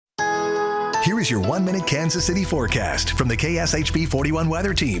Here is your 1-minute Kansas City forecast from the KSHB 41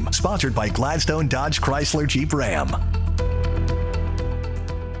 weather team, sponsored by Gladstone Dodge Chrysler Jeep Ram.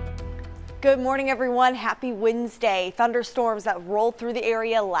 Good morning, everyone. Happy Wednesday. Thunderstorms that rolled through the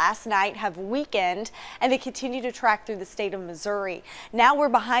area last night have weakened, and they continue to track through the state of Missouri. Now we're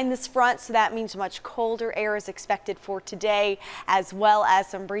behind this front, so that means much colder air is expected for today, as well as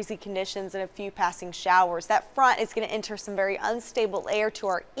some breezy conditions and a few passing showers. That front is going to enter some very unstable air to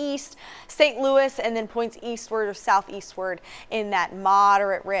our east, St. Louis, and then points eastward or southeastward in that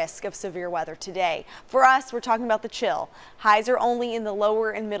moderate risk of severe weather today. For us, we're talking about the chill. Highs are only in the lower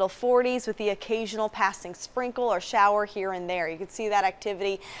and middle 40s, with the occasional passing sprinkle or shower here and there. You can see that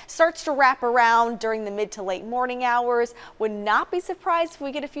activity starts to wrap around during the mid to late morning hours. Would not be surprised if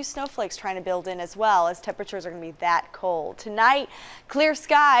we get a few snowflakes trying to build in as well, as temperatures are going to be that cold. Tonight, clear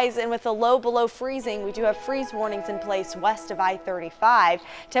skies, and with a low below freezing, we do have freeze warnings in place west of I-35.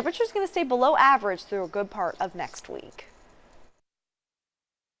 Temperatures going to stay below average through a good part of next week.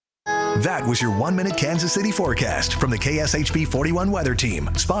 That was your 1-minute Kansas City forecast from the KSHB 41 weather team,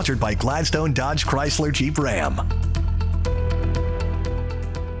 sponsored by Gladstone Dodge Chrysler Jeep Ram.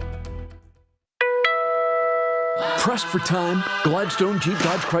 Pressed for time, Gladstone Jeep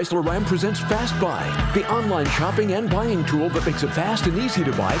Dodge Chrysler Ram presents Fast Buy, the online shopping and buying tool that makes it fast and easy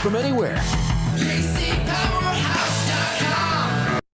to buy from anywhere. KC Powerhouse.